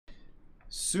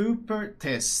Super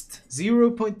test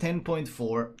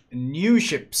 0.10.4 new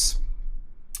ships.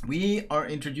 We are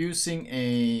introducing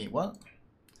a what?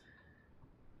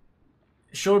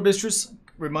 Shore Bistrus,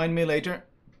 remind me later.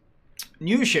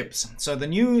 New ships. So the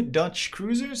new Dutch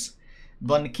cruisers,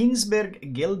 Van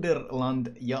Kinsberg,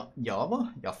 Gelderland,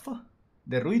 Jaffa,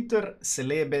 De Ruyter,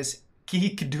 Celebes,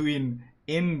 Kiekduin,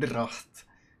 Eendracht,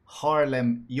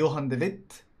 Haarlem, Johan de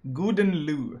Witt,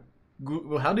 Goodenloo.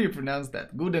 How do you pronounce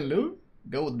that? Goodenloo?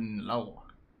 Goldenloo.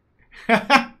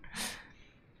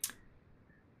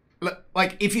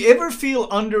 Like, if you ever feel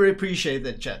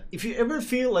underappreciated, chat, if you ever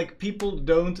feel like people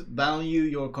don't value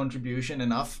your contribution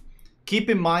enough, keep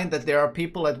in mind that there are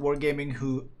people at Wargaming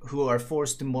who are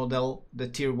forced to model the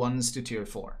tier 1s to tier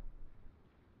 4.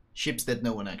 Ships that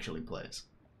no one actually plays.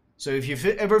 So if you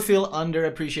ever feel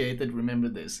underappreciated, remember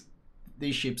this.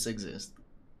 These ships exist.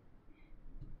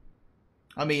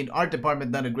 I mean, art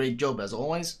department done a great job as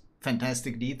always.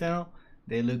 Fantastic detail.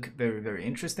 They look very, very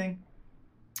interesting.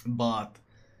 But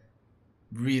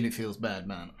really feels bad,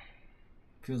 man.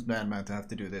 Feels bad, man, to have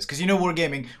to do this. Because you know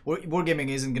Wargaming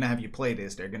isn't going to have you play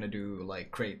this. They're going to do like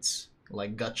crates.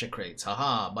 Like gacha crates.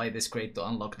 Haha, buy this crate to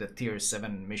unlock the tier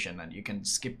 7 mission and you can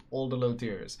skip all the low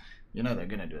tiers. You know they're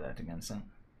going to do that again, so.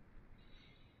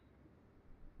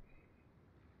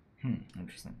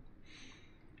 Interesting.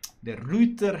 The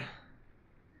Ruyter.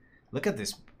 Look at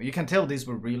this. You can tell these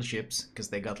were real ships because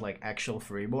they got like actual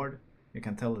freeboard. You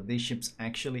can tell that these ships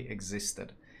actually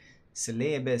existed.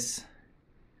 Celebes,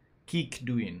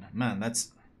 Kiekduin. Man,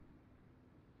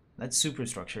 that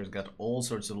superstructure has got all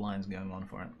sorts of lines going on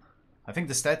for it. I think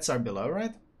the stats are below,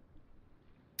 right?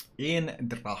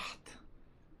 Eendracht.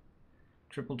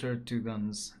 Triple turret, 2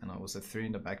 guns, and I was a 3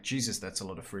 in the back. Jesus, that's a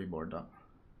lot of freeboard though.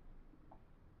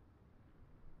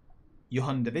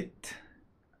 Johan de Witt.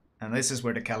 And this is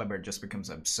where the caliber just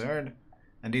becomes absurd.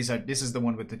 And this is the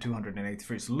one with the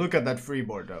 283s. Look at that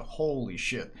freeboard though. Holy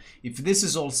shit. If this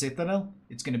is all Citadel,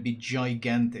 it's gonna be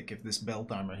gigantic if this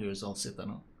belt armor here is all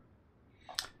Citadel.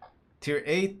 Tier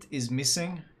 8 is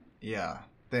missing. Yeah,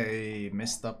 they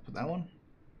messed up that one.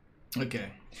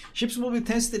 Okay. Ships will be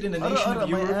tested in the nation of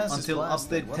Europe until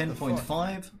update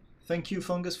 10.5. Thank you,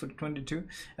 Fungus, for the 22.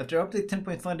 After update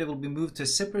 10.5, they will be moved to a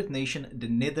separate nation, the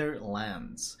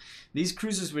Netherlands. These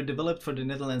cruisers were developed for the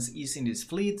Netherlands East Indies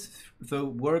Fleet, though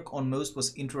work on most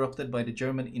was interrupted by the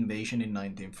German invasion in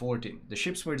 1940. The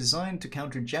ships were designed to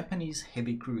counter Japanese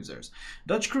heavy cruisers.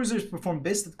 Dutch cruisers perform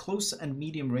best at close and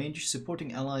medium range,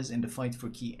 supporting allies in the fight for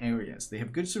key areas. They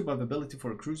have good survivability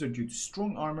for a cruiser due to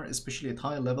strong armor, especially at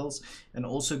high levels, and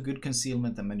also good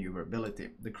concealment and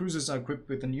maneuverability. The cruisers are equipped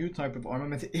with a new type of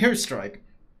armament, airstrike.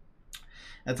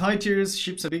 At high tiers,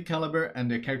 ships of big caliber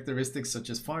and their characteristics such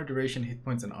as fire duration, hit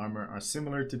points, and armor are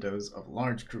similar to those of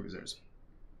large cruisers.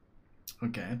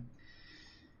 Okay.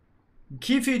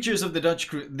 Key features of the Dutch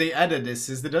cruiser. They added this.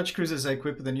 Is the Dutch cruisers are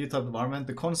equipped with a new type of armament.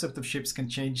 The concept of ships can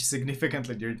change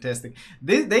significantly during testing.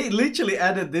 They literally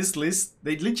added this list.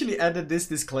 They literally added this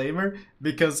disclaimer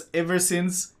because ever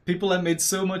since people have made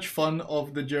so much fun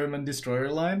of the German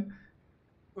destroyer line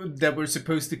that were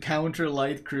supposed to counter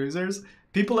light cruisers.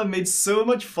 People have made so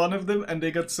much fun of them and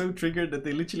they got so triggered that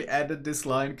they literally added this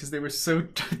line because they were so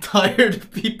tired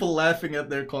of people laughing at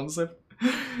their concept.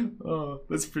 Oh,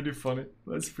 that's pretty funny.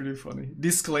 That's pretty funny.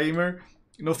 Disclaimer,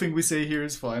 nothing we say here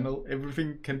is final.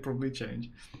 Everything can probably change.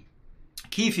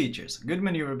 Key features. Good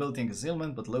maneuverability and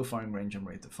concealment, but low firing range and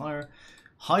rate of fire.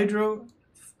 Hydro,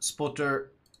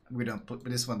 spotter, we don't put,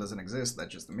 this one doesn't exist,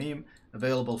 that's just a meme.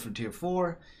 Available for tier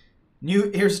 4.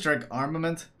 New airstrike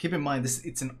armament. Keep in mind,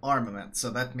 it's an armament, so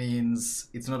that means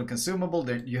it's not a consumable.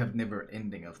 You have never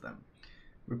ending of them.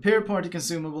 Repair party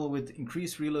consumable with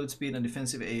increased reload speed and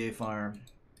defensive AA fire.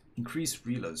 Increased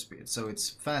reload speed, so it's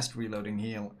fast reloading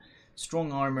heal.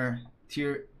 Strong armor.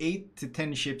 Tier 8 to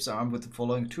 10 ships are armed with the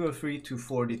following: 203,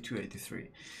 240, 283.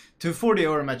 240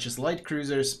 overmatches light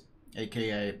cruisers,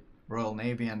 aka Royal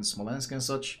Navy and Smolensk and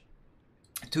such.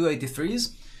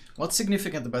 283s. What's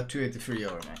significant about 283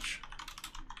 overmatch?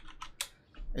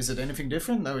 Is it anything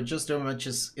different? No, it just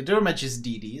overmatches. It overmatches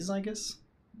DDs, I guess.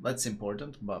 That's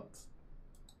important, but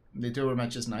it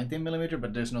overmatches 19mm,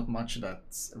 but there's not much that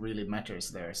really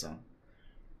matters there, so.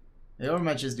 It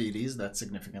overmatches DDs, that's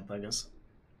significant, I guess.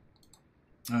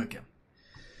 Okay.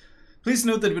 Please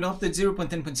note that with update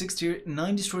 0.10.6 tier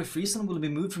 9 destroy Friesland will be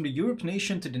moved from the Europe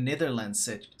nation to the Netherlands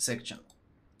section.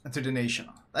 To the nation.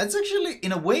 That's actually,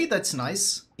 in a way, that's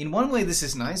nice. In one way, this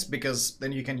is nice because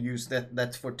then you can use that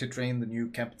to train the new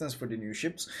captains for the new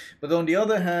ships. But on the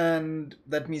other hand,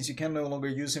 that means you can no longer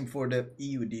use him for the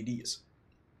EU DDs.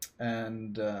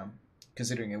 And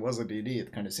considering it was a DD,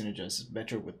 it kind of synergizes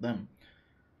better with them.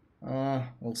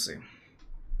 We'll see.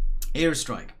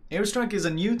 Airstrike. Airstrike is a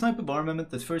new type of armament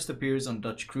that first appears on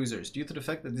Dutch cruisers. Due to the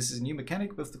fact that this is a new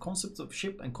mechanic, both the concept of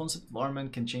ship and concept of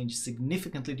armament can change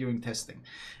significantly during testing.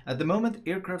 At the moment,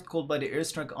 aircraft called by the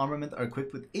Airstrike armament are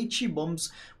equipped with HE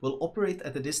bombs, will operate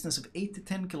at a distance of 8 to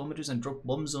 10 kilometers and drop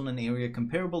bombs on an area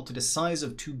comparable to the size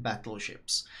of 2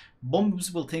 battleships.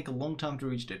 Bombs will take a long time to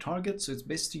reach their target, so it's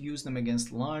best to use them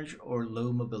against large or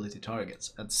low mobility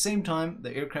targets. At the same time,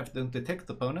 the aircraft don't detect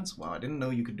opponents. Wow, I didn't know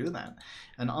you could do that.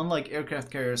 And unlike aircraft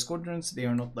carrier squadrons, they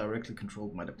are not directly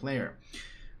controlled by the player.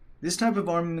 This type of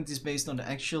armament is based on the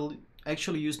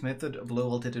actually used method of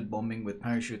low altitude bombing with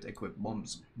parachute equipped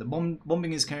bombs. The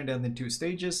bombing is carried out in 2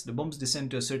 stages. The bombs descend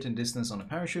to a certain distance on a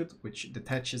parachute, which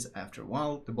detaches after a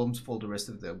while. The bombs fall the rest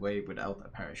of the way without a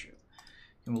parachute.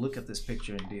 And we'll look at this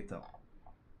picture in detail.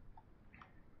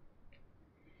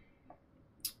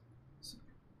 So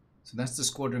that's the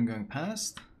squadron going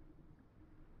past,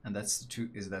 and that's the two.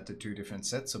 Is that the 2 different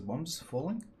sets of bombs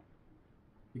falling?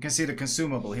 You can see the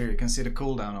consumable here. You can see the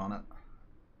cooldown on it.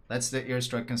 That's the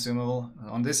airstrike consumable.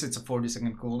 On this, it's a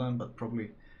 40-second cooldown, but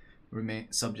probably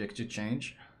remain subject to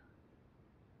change.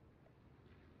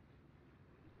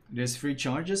 There's 3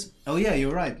 charges. Oh yeah,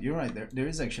 you're right. You're right. There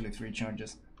is actually 3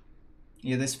 charges.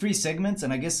 Yeah, there's 3 segments,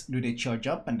 and I guess do they charge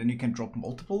up and then you can drop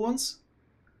multiple ones?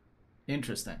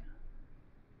 Interesting.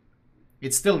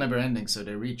 It's still never ending, so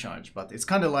they recharge, but it's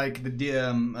kind of like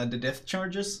the death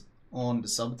charges on the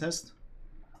subtest.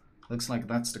 Looks like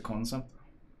that's the concept.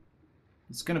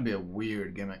 It's gonna be a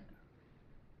weird gimmick.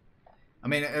 I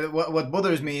mean, what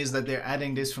bothers me is that they're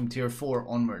adding this from tier 4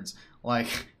 onwards.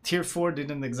 Like, tier 4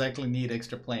 didn't exactly need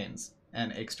extra planes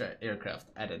and extra aircraft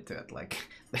added to it. Like,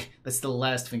 that's the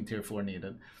last thing tier 4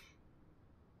 needed.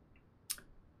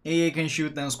 AA can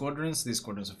shoot down squadrons. These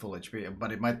squadrons are full HP,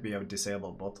 but it might be a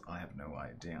disabled bot. I have no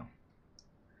idea.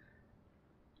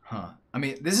 Huh. I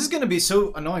mean, this is gonna be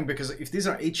so annoying because if these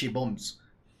are HE bombs,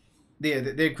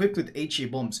 they're equipped with HE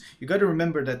bombs. You gotta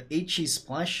remember that HE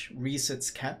splash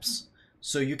resets caps.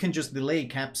 So you can just delay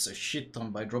caps a shit ton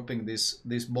by dropping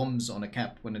these bombs on a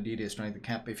cap when a DD is trying to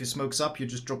cap. If he smokes up, you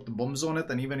just drop the bombs on it,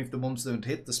 and even if the bombs don't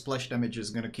hit, the splash damage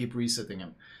is gonna keep resetting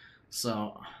him.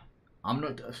 So I'm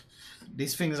not.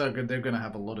 These things are good. They're gonna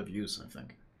have a lot of use, I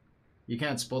think. You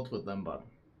can't spot with them, but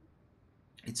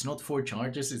it's not 4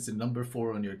 charges. It's the number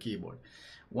 4 on your keyboard.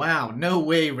 Wow, no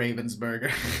way,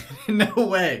 Ravensburger. No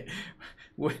way.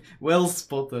 Well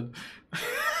spotted.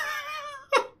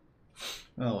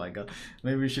 Oh my god.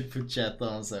 Maybe we should put chat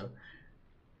on so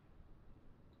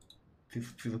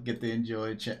people get to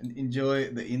enjoy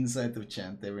the insight of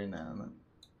chat every now and then.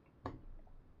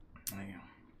 There you go.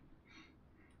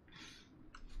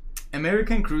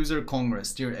 American Cruiser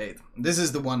Congress, Tier 8. This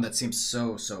is the one that seems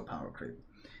so power creep.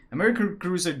 American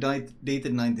Cruiser dated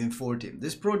 1940.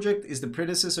 This project is the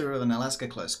predecessor of an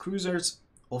Alaska-class cruisers.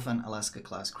 Of an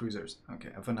Alaska-class cruiser.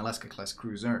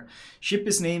 Ship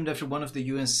is named after one of the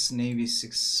U.S. Navy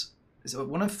 6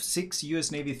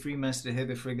 U.S. Navy 3-masted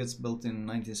heavy frigates built in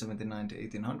 1979 to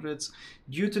 1800s.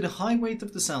 Due to the high weight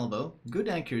of the salvo, good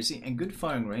accuracy, and good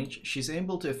firing range, she's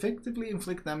able to effectively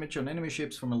inflict damage on enemy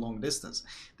ships from a long distance.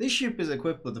 This ship is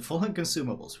equipped with the following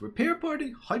consumables: repair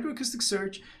party, hydroacoustic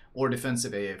search, or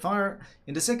defensive AA fire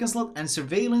in the second slot, and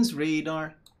surveillance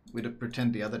radar. We don't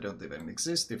pretend the other don't even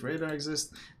exist if radar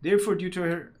exists. Therefore, due to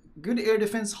her good air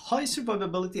defense, high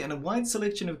survivability, and a wide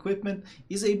selection of equipment,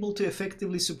 is able to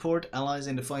effectively support allies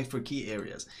in the fight for key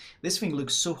areas. This thing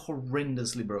looks so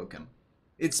horrendously broken.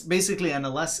 It's basically an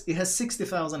it has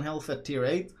 60,000 health at tier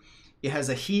 8. It has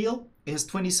a heal. It has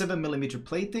 27mm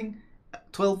plating,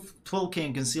 12k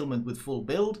in concealment with full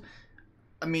build.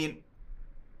 I mean,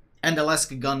 and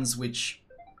Alaska guns which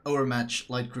overmatch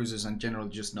light cruisers and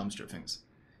generally just dumpster things.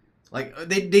 Like,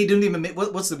 they don't even make...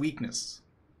 What's the weakness?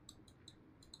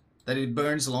 That it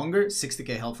burns longer?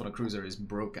 60k health on a cruiser is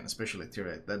broken, especially tier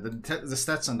 8. The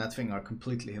stats on that thing are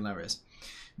completely hilarious.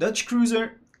 Dutch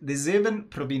cruiser, De Zeven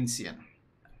Provinciën.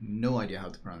 No idea how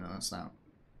to pronounce that.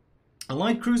 A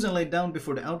light cruiser laid down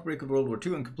before the outbreak of World War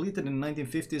II and completed in the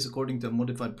 1950s according to a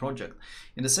modified project.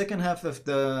 In the second half of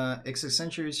the XX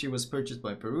century, she was purchased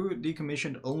by Peru,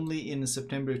 decommissioned only in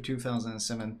September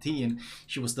 2017.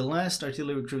 She was the last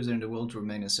artillery cruiser in the world to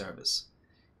remain in service.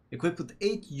 Equipped with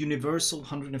 8 universal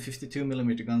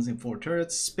 152mm guns in 4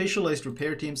 turrets, specialized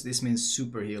repair teams, this means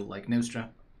super heal like nose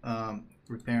strap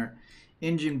repair,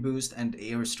 engine boost, and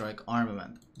airstrike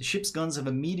armament. The ship's guns have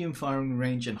a medium firing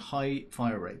range and high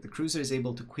fire rate. The cruiser is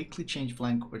able to quickly change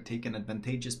flank or take an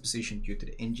advantageous position due to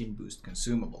the engine boost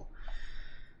consumable.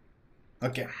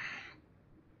 Okay,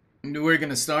 we're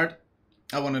gonna start.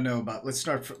 I want to know about, let's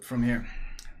start from here.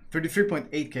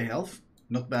 33.8k health,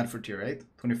 Not bad for tier 8.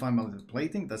 25mm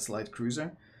plating, that's light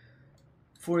cruiser.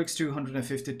 4x2,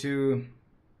 152.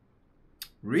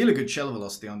 Really good shell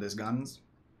velocity on these guns.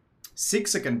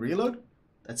 6-second reload.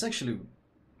 That's actually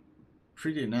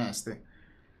pretty nasty.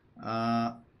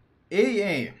 AA.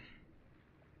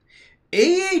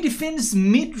 AA defends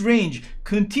mid-range.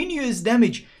 Continuous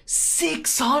damage.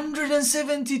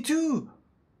 672.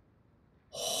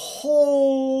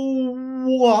 Oh,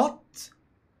 what?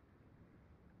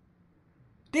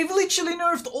 They've literally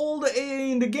nerfed all the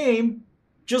AA in the game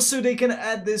just so they can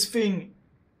add this thing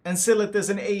and sell it as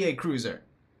an AA cruiser.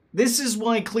 This is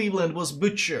why Cleveland was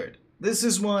butchered. This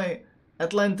is why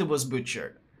Atlanta was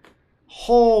butchered.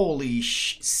 Holy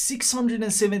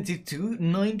 672,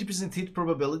 90% hit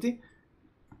probability.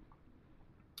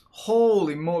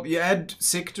 Holy moly, you add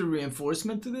sector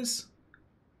reinforcement to this?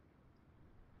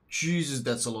 Jesus,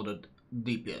 that's a lot of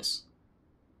DPS.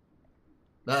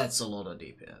 That's a lot of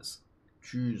DPS.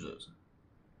 Jesus.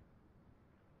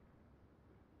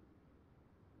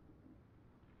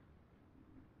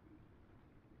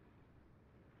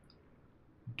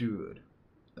 Dude,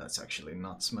 that's actually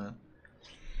nuts, man.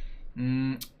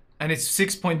 And it's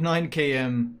 6.9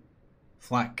 km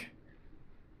flak.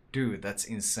 Dude, that's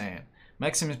insane.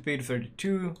 Maximum speed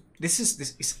 32. This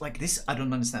is like this. I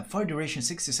don't understand. Fire duration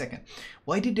 60 seconds.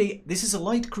 Why did they? This is a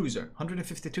light cruiser.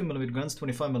 152mm guns,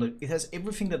 25mm. It has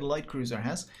everything that a light cruiser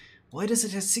has. Why does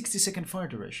it have 60-second fire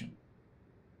duration?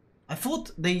 I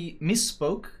thought they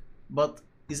misspoke, but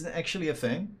is that actually a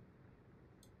thing?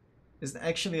 Is that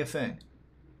actually a thing?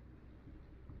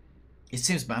 It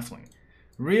seems baffling.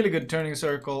 Really good turning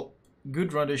circle,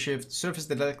 good rudder shift, surface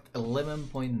detect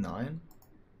 11.9.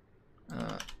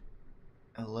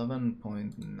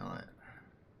 11.9.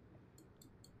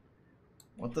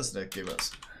 What does that give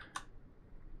us?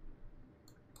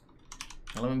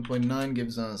 11.9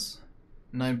 gives us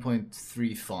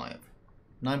 9.35.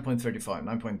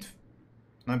 9.35.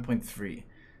 9.3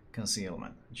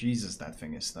 concealment. Jesus, that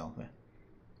thing is stealthy.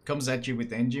 Comes at you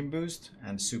with engine boost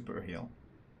and super heal.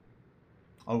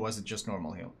 Or was it just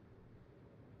normal heal?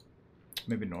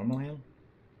 Maybe normal heal?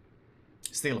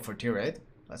 Still, for tier 8,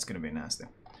 that's gonna be nasty.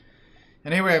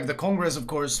 And here we have the Congress, of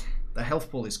course. The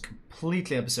health pool is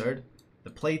completely absurd. The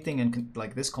plating and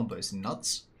like this combo is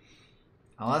nuts.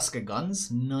 Alaska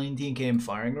guns, 19 km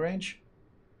firing range.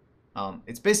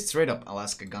 It's based straight up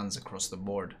Alaska guns across the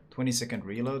board. 20-second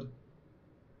reload.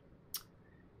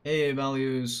 AA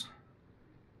values.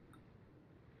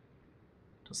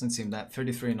 Doesn't seem that.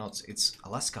 33 knots. It's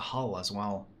Alaska hull as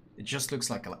well. It just looks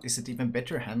like... Is it even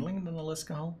better handling than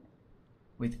Alaska hull?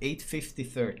 With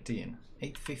 850-13.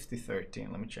 850-13.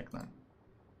 Let me check that.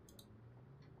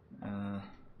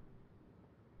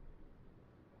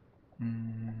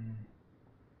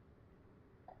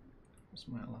 Where's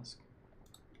my Alaska?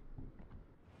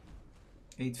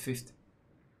 850.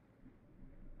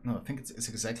 No, I think it's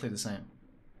exactly the same.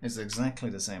 It's exactly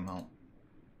the same hull.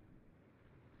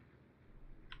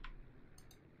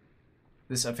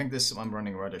 This, I think this, I'm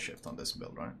running rudder shift on this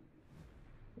build, right?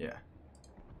 Yeah.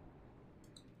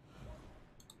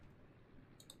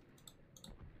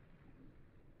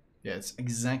 Yeah, it's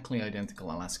exactly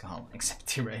identical Alaska hull, except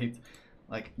tier 8.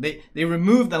 Like, they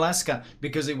removed Alaska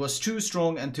because it was too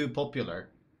strong and too popular.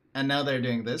 And now they're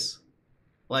doing this.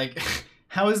 Like,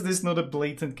 how is this not a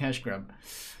blatant cash grab?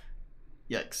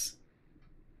 Yikes.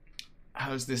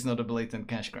 How is this not a blatant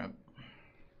cash grab?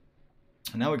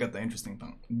 And now we got the interesting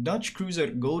part. Dutch cruiser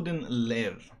Golden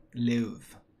Leeuw.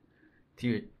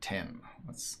 Tier 10.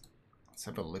 Let's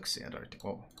have a look-see at our...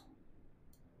 Oh.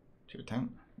 Tier 10.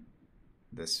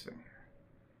 This thing.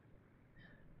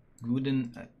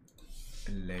 Golden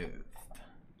Leeuw.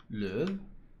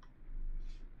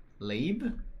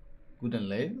 Leeuw?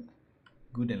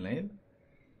 Golden Leeuw?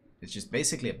 It's just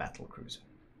basically a battle cruiser.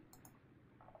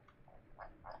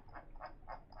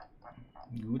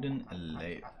 Golden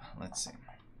Leeuw. Let's see.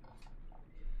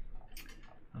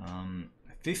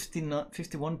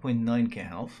 51.9k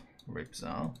health. Rips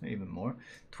out even more.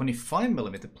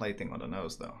 25mm plating on the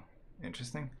nose though.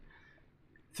 Interesting.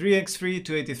 3x3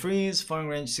 283s. Firing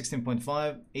range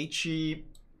 16.5. HE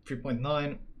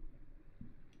 3.9.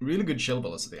 Really good shell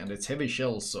velocity, and it's heavy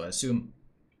shells, so I assume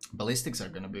ballistics are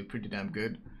gonna be pretty damn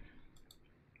good.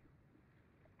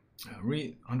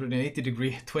 180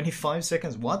 degree, 25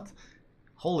 seconds. What?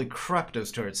 Holy crap,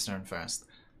 those turrets turn fast.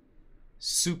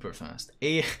 Super fast.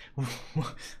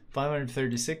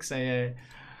 536 AA,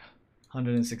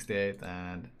 168,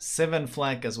 and 7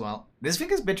 flak as well. This thing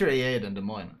is better AA than Des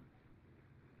Moines.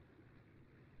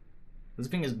 This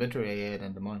thing is better AA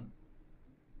than Des Moines.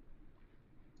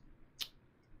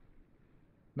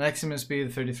 Maximum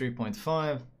speed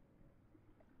 33.5.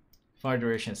 Fire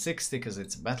duration 60 because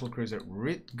it's a battle cruiser.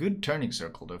 Good turning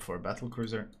circle though for a battle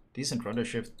cruiser. Decent rudder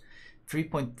shift.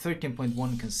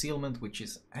 13.1 concealment, which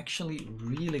is actually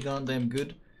really goddamn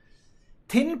good.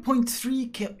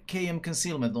 10.3 km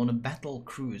concealment on a battle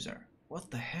cruiser. What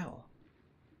the hell?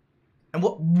 And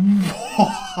what?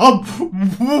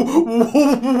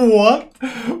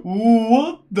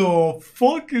 What the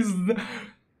fuck is that?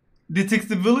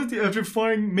 Detectability after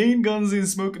firing main guns in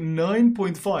smoke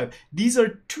 9.5. These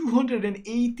are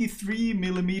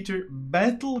 283mm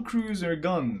battle cruiser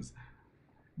guns.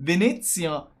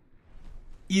 Venezia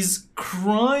is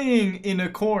crying in a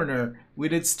corner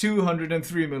with its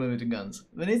 203mm guns.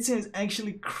 Venezia is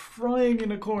actually crying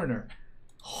in a corner.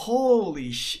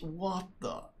 Holy what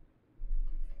the?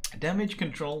 Damage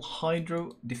control,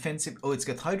 hydro, defensive. Oh, it's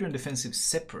got hydro and defensive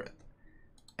separate.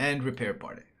 And repair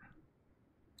party.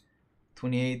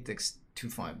 28 x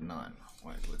 259.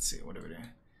 Wait, let's see. What are we doing?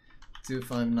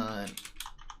 259.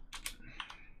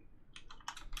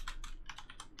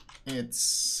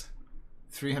 It's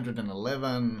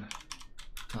 311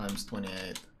 times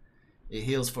 28. It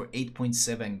heals for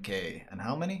 8.7k. And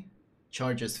how many?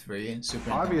 Charges 3.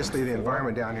 Super obviously, the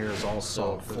environment down here is all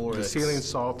salt. So the ceiling's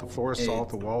salt, the floor is salt,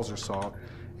 the walls are salt,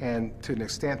 and to an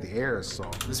extent, the air is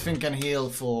salt. This thing can heal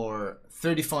for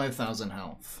 35,000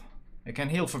 health. It can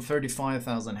heal for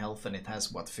 35,000 health, and it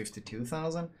has what,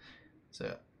 52,000?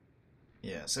 So,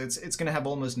 yeah. So it's gonna have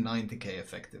almost 90k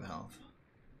effective health.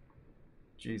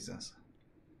 Jesus.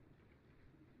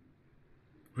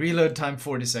 Reload time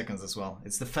 40 seconds as well.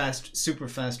 It's the super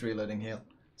fast reloading heal.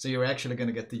 So you're actually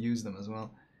gonna get to use them as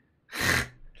well.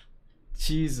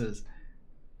 Jesus.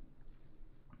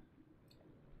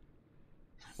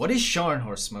 What is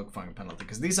Scharnhorst smoke firing penalty?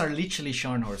 Because these are literally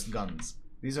Scharnhorst guns.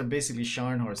 These are basically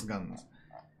Scharnhorst guns.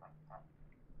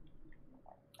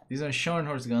 These are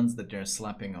Scharnhorst guns that they're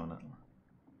slapping on it.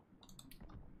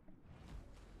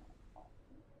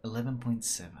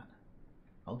 11.7.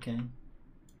 Okay.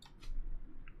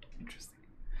 Interesting.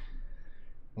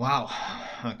 Wow.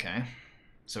 Okay.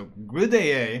 So good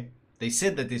AA. They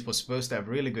said that this was supposed to have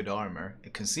really good armor.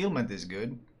 The concealment is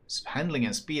good. Handling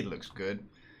and speed looks good.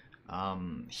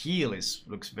 Heal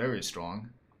looks very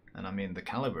strong. And I mean the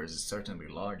caliber is certainly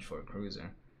large for a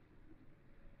cruiser.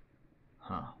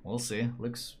 Huh. We'll see.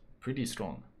 Looks pretty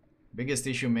strong. Biggest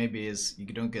issue maybe is you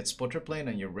don't get spotter plane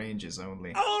and your range is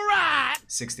only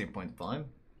 16.5.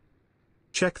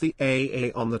 Check the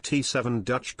AA on the T7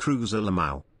 Dutch cruiser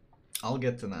Flamu. I'll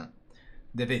get to that.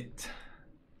 De Witt.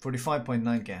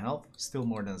 45.9k health, still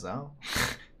more than Zhao.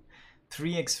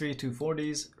 3x3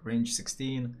 240s, range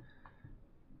 16.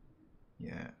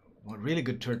 Yeah, well, really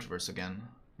good turret verse again.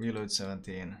 Reload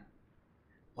 17.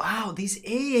 Wow, these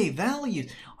AA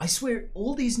values! I swear,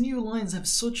 all these new lines have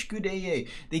such good AA.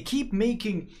 They keep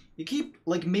making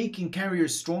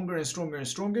carriers stronger and stronger and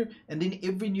stronger, and then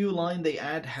every new line they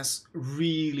add has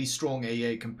really strong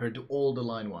AA compared to all the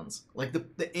line ones. Like the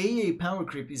AA power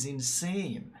creep is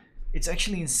insane. It's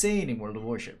actually insane in World of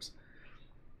Warships.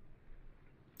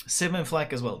 7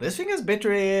 flak as well. This thing has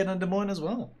better AA than Des Moines as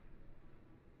well.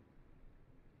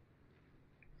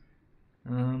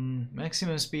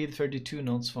 Maximum speed 32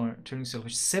 knots for turning circle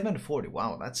 740.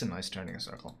 Wow, that's a nice turning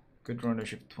circle. Good runner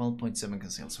shift 12.7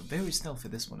 concealed. So very stealthy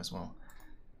this one as well.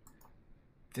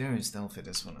 Very stealthy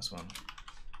this one as well.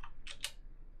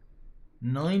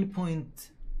 9.9,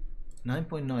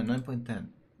 9.10.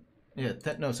 Yeah,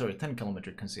 10, no, sorry, 10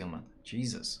 kilometer concealment.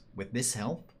 Jesus, with this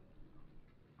health,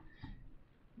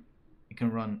 you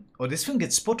can run. Oh, this one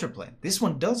gets spotter plane. This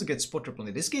one does get spotter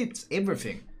plane. This gets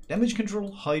everything: damage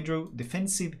control, hydro,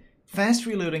 defensive, fast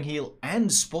reloading heal,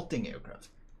 and spotting aircraft,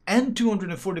 and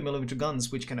 240mm guns,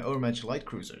 which can overmatch light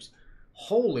cruisers.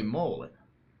 Holy moly!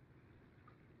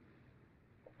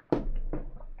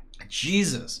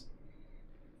 Jesus.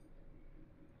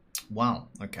 Wow.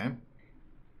 Okay.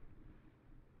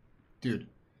 Dude.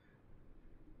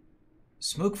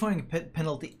 Smoke firing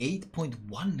penalty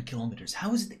 8.1 kilometers.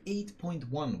 How is it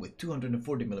 8.1 with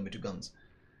 240mm guns?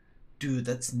 Dude,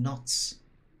 that's nuts.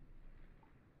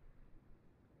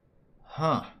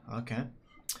 Huh, okay.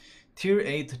 Tier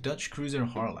 8 Dutch cruiser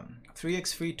Haarlem.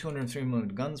 3x3,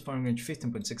 203mm guns, firing range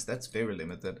 15.6. That's very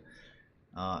limited.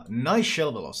 Nice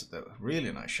shell velocity though.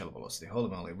 Really nice shell velocity.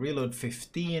 Holy moly. Reload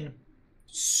 15.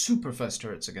 Super fast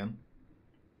turrets again.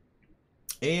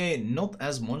 AA not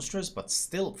as monstrous, but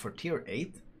still for tier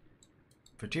 8.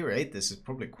 For tier 8 this is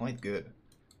probably quite good.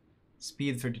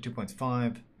 Speed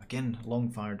 32.5. Again, long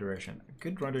fire duration.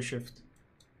 Good rudder shift.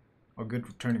 Or good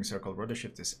turning circle. Rudder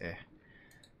shift is eh.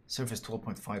 Surface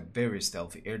 12.5. Very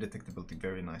stealthy. Air detectability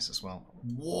very nice as well.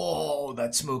 Whoa,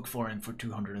 that smoke firing for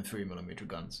 203mm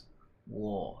guns.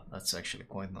 Whoa, that's actually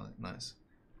quite nice.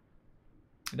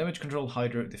 Damage control,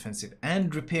 hydro, defensive,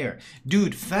 and repair.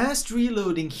 Dude, fast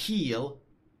reloading heal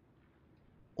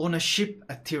on a ship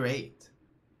at tier 8.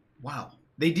 Wow.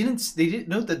 They didn't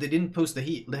note that they didn't post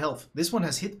the health. This one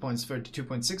has hit points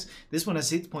 32.6. This one has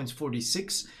hit points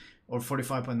 46 or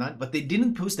 45.9, but they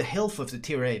didn't post the health of the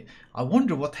tier 8. I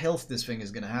wonder what health this thing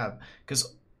is gonna have,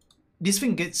 because this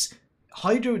thing gets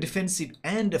hydro, defensive,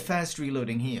 and a fast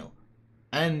reloading heal.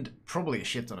 And probably a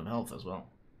shit ton of health as well.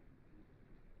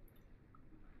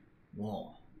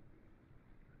 Whoa.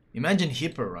 Imagine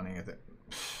Hipper running at it.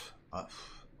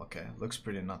 Okay, looks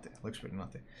pretty nutty.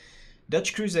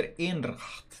 Dutch cruiser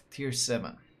Eendracht, tier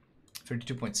 7.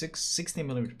 32.6,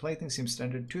 16mm plating, seems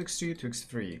standard, 2x2,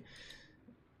 2x3.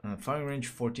 Firing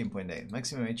range 14.8.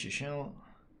 Maximum HE shell.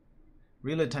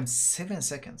 Reload time 7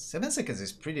 seconds. 7 seconds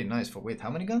is pretty nice for weight.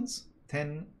 How many guns?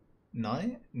 10,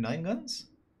 9 guns?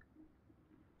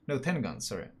 No, 10 guns,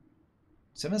 sorry.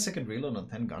 7-second reload on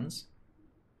 10 guns.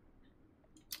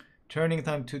 Turning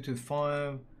time 2 to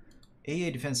 5. AA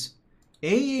defense.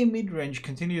 AA mid-range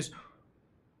continues.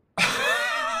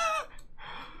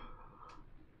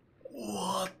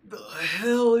 What the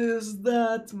hell is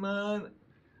that, man?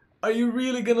 Are you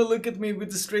really gonna look at me with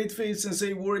a straight face and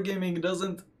say wargaming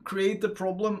doesn't create the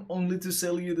problem only to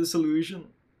sell you the solution?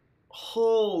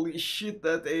 Holy shit,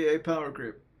 that AA power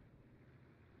creep.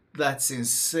 That's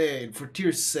insane. For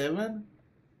tier 7?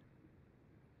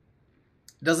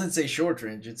 It doesn't say short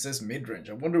range, it says mid range.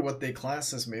 I wonder what they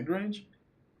class as mid range.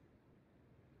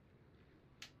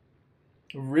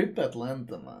 Rip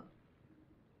Atlanta, man.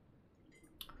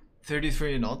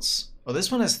 33 knots. Oh,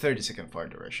 this one has 30-second fire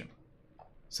duration.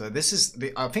 So this is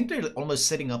the. I think they're almost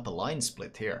setting up a line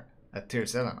split here at tier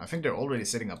 7. I think they're already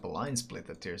setting up a line split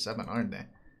at tier 7, aren't they?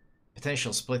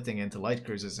 Potential splitting into light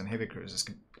cruisers and heavy cruisers.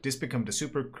 Could this become the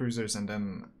super cruisers and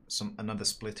then another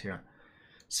split here?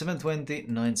 720,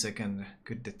 9-second.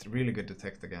 Good, really good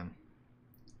detect again.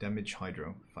 Damage,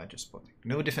 hydro, fighter spotting.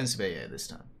 No defensive AA this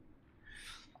time.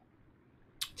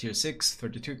 Tier 6,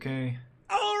 32k.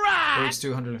 Alright! Works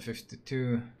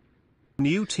 252.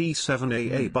 New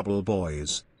T7AA bubble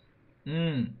boys.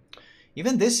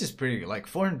 Even this is pretty, like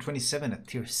 427 at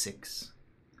tier 6.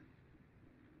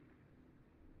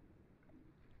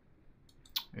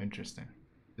 Interesting.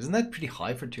 Isn't that pretty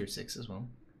high for tier 6 as well?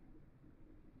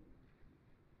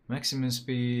 Maximum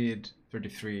speed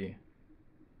 33.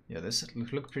 Yeah, this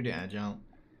look pretty agile.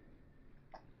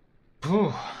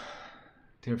 Pooh.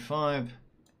 Tier 5.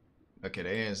 Okay,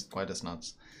 they is quite as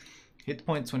nuts. Hit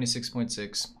point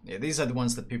 26.6. Yeah, these are the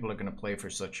ones that people are gonna play for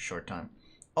such a short time.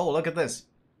 Oh, look at this.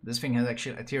 This thing has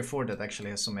actually a tier 4 that actually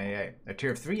has some AA. A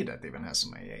tier 3 that even has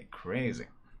some AA. Crazy.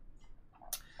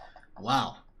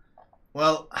 Wow.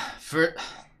 Well, for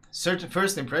certain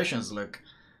first impressions look.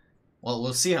 Well,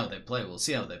 we'll see how they play.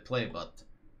 But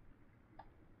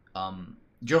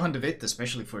Johan de Witt,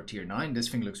 especially for tier 9, this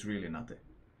thing looks really nutty.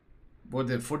 For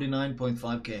the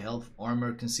 49.5k health,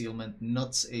 armor, concealment,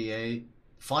 nuts AA,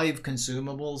 5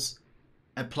 consumables,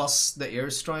 and plus the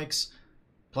airstrikes,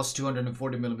 plus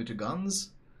 240mm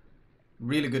guns.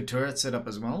 Really good turret setup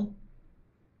as well.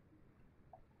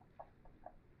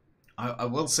 I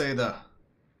will say the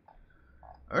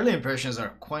early impressions are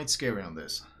quite scary on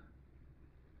this.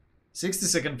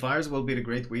 60-second fires will be the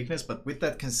great weakness, but with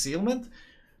that concealment,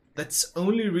 that's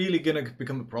only really gonna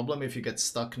become a problem if you get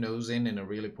stuck nose in a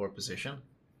really poor position.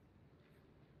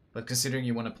 But considering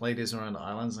you want to play this around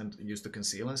islands and use the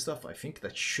conceal and stuff, I think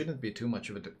that shouldn't be too much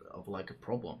of a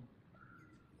problem.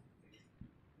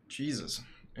 Jesus,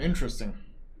 interesting.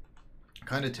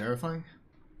 Kind of terrifying.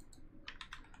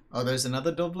 Oh, there's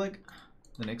another dovleg.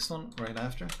 The next one right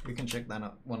after. We can check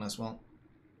that one as well.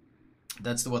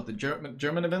 That's the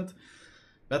German event.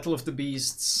 Battle of the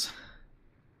Beasts.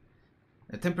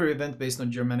 A temporary event based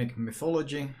on Germanic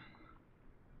mythology.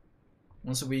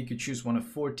 Once a week you choose one of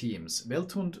 4 teams.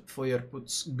 Welthund,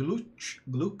 Feuerputz,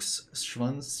 Glux,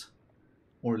 Schwanz,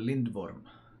 or Lindworm.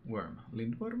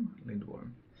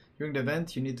 Lindworm. During the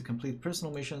event you need to complete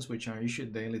personal missions which are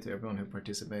issued daily to everyone who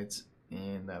participates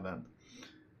in the event.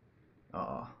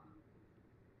 Are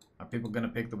people gonna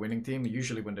pick the winning team?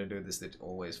 Usually when they do this it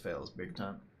always fails big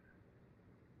time.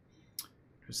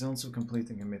 Results of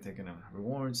completing can be taken on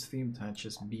rewards, themed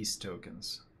hatches, beast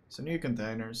tokens. So new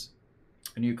containers,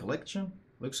 a new collection,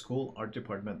 looks cool. Art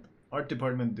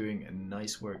department doing a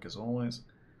nice work as always.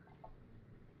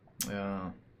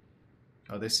 Oh,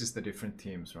 this is the different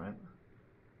teams, right?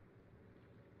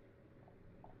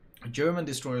 A German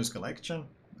destroyers collection.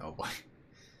 Oh boy.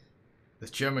 The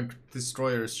German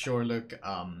destroyers sure look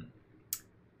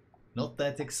not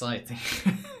that exciting,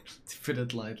 to put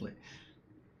it lightly.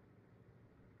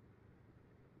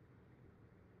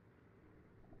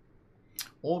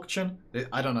 Auction.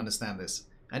 I don't understand this.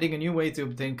 Adding a new way to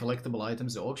obtain collectible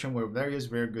items, the auction where various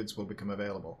rare goods will become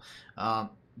available.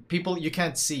 People you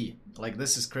can't see. Like,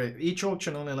 this is crazy. Each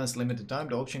auction only lasts limited time.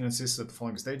 The auction consists of the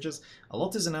following stages. A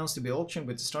lot is announced to be auctioned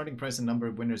with the starting price and number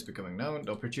of winners becoming known.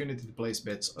 The opportunity to place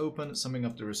bets open. Summing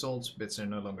up the results, bets are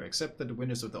no longer accepted. The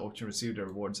winners of the auction receive their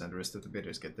rewards and the rest of the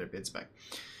bidders get their bids back.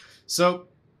 So,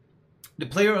 the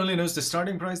player only knows the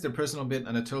starting price, their personal bid,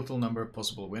 and a total number of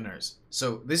possible winners.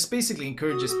 So this basically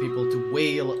encourages people to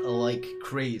whale like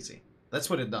crazy. That's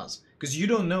what it does. Because you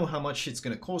don't know how much it's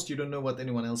going to cost, you don't know what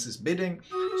anyone else is bidding.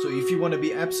 So if you want to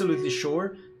be absolutely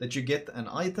sure that you get an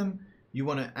item, you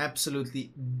want to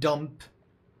absolutely dump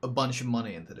a bunch of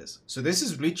money into this. So this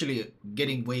is literally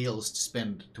getting whales to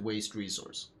spend to waste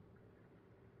resource.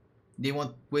 They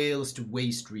want whales to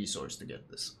waste resource to get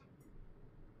this.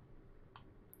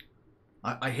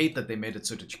 I hate that they made it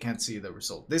so that you can't see the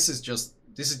result. This is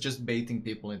just baiting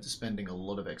people into spending a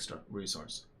lot of extra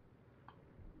resource.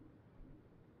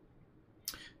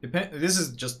 This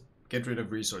is just get rid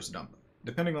of resource dump.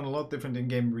 Depending on a lot, different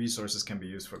in-game resources can be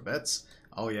used for bets.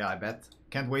 Oh yeah, I bet.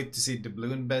 Can't wait to see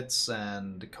doubloon bets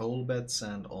and the coal bets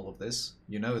and all of this.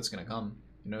 You know it's gonna come.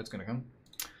 You know it's gonna come.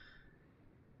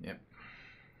 Yep.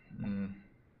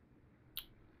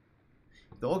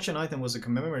 The auction item was a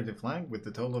commemorative flag with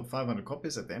a total of 500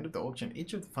 copies. At the end of the auction,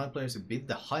 each of the 5 players who bid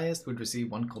the highest would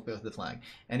receive 1 copy of the flag.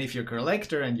 And if you're a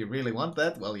collector and you really want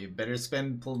that, well, you better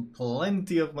spend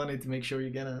plenty of money to make sure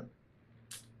you get it.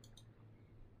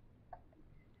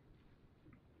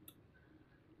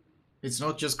 It's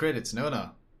not just credits. No.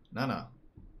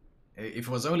 If it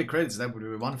was only credits, that would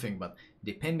be one thing. But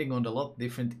depending on the lot,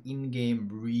 different in-game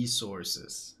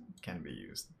resources can be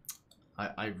used.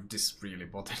 This really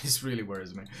bothered. This really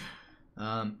worries me.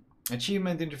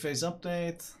 Achievement interface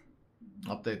update.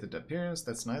 Updated appearance.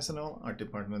 That's nice and all. Art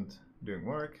department doing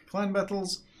work. Clan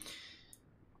battles.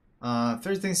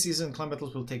 13th season clan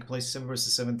battles will take place 7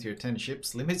 vs 7 tier 10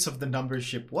 ships. Limits of the number of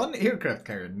ship. 1 aircraft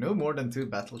carrier. No more than 2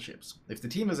 battleships. If the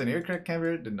team has an aircraft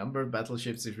carrier, the number of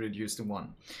battleships is reduced to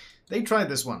 1. They tried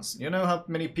this once. You know how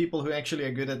many people who actually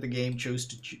are good at the game chose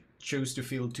to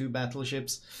field 2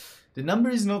 battleships? The number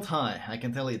is not high, I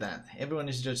can tell you that. Everyone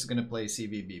is just gonna play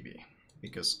CVBB.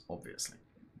 Because obviously.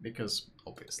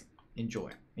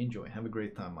 Enjoy. Have a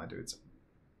great time, my dudes.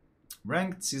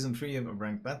 Ranked, season 3 of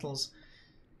ranked battles.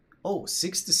 Oh,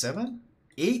 6 to 7?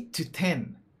 8 to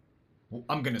 10.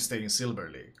 I'm gonna stay in Silver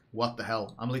League. What the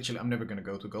hell? I'm never gonna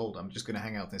go to Gold. I'm just gonna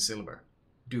hang out in Silver.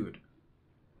 Dude.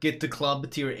 Get the club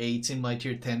tier 8s in my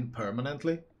tier 10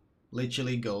 permanently.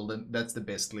 Literally Golden. That's the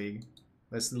best league.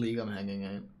 That's the league I'm hanging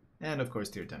in. And of course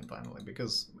tier 10 finally,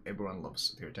 because everyone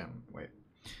loves tier 10. Wait.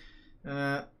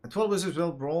 12 vs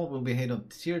 12 brawl will be held on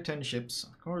tier 10 ships.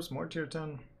 Of course, more tier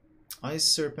 10. Ice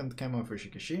Serpent camo for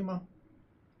Shikishima.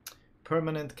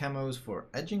 Permanent camos for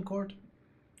Agincourt.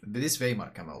 This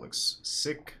Weimar camo looks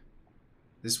sick.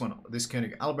 This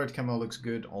König Albert camo looks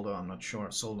good, although I'm not sure.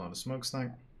 Sold on a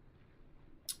smokestack.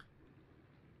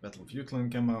 Battle of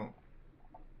Jutland camo.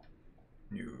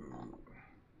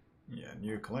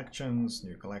 New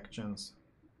collections.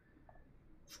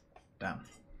 Damn.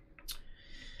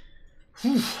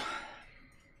 Whew.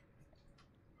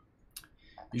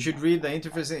 You should read the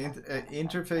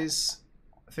interface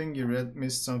thing you read.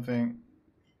 Missed something.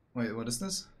 Wait, what is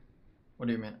this? What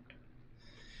do you mean?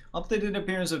 Updated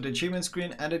appearance of the achievement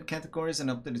screen, added categories and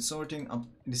updated sorting,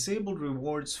 disabled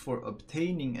rewards for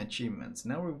obtaining achievements.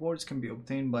 Now rewards can be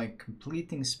obtained by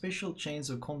completing special chains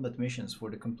of combat missions for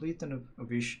the completion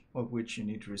of which you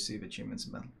need to receive achievements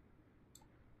in battle.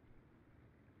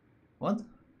 What?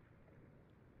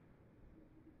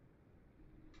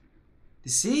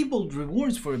 Disabled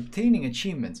rewards for obtaining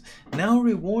achievements. Now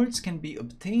rewards can be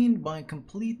obtained by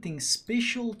completing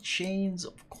special chains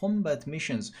of combat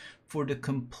missions for the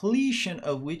completion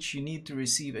of which you need to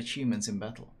receive achievements in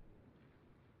battle.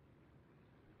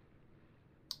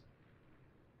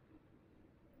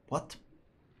 What?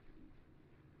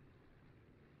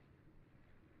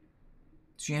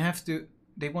 So you have to,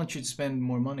 they want you to spend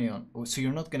more money on, so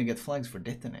you're not going to get flags for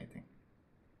detonating.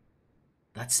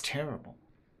 That's terrible.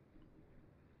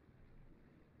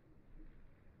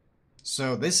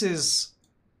 So this is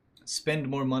spend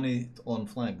more money on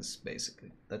flags,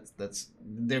 basically.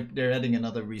 They're adding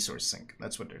another resource sink.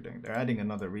 That's what they're doing. They're adding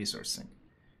another resource sink.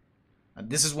 And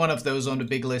this is one of those on the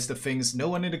big list of things no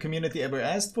one in the community ever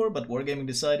asked for, but Wargaming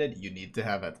decided you need to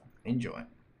have it. Enjoy.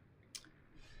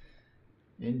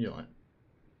 Enjoy.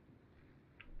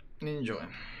 Enjoy.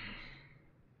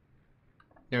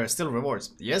 There are still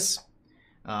rewards, yes,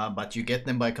 but you get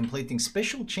them by completing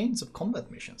special chains of combat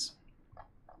missions.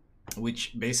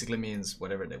 Which basically means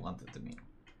whatever they want it to mean.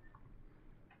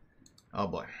 Oh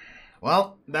boy.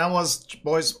 Well, that was,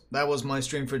 boys, that was my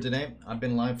stream for today. I've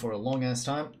been live for a long ass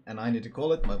time, and I need to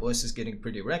call it. My voice is getting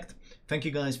pretty wrecked. Thank you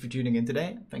guys for tuning in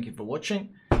today. Thank you for watching.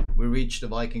 We reached the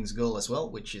Vikings goal as well,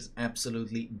 which is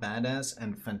absolutely badass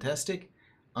and fantastic.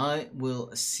 I will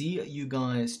see you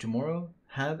guys tomorrow.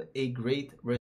 Have a great rest.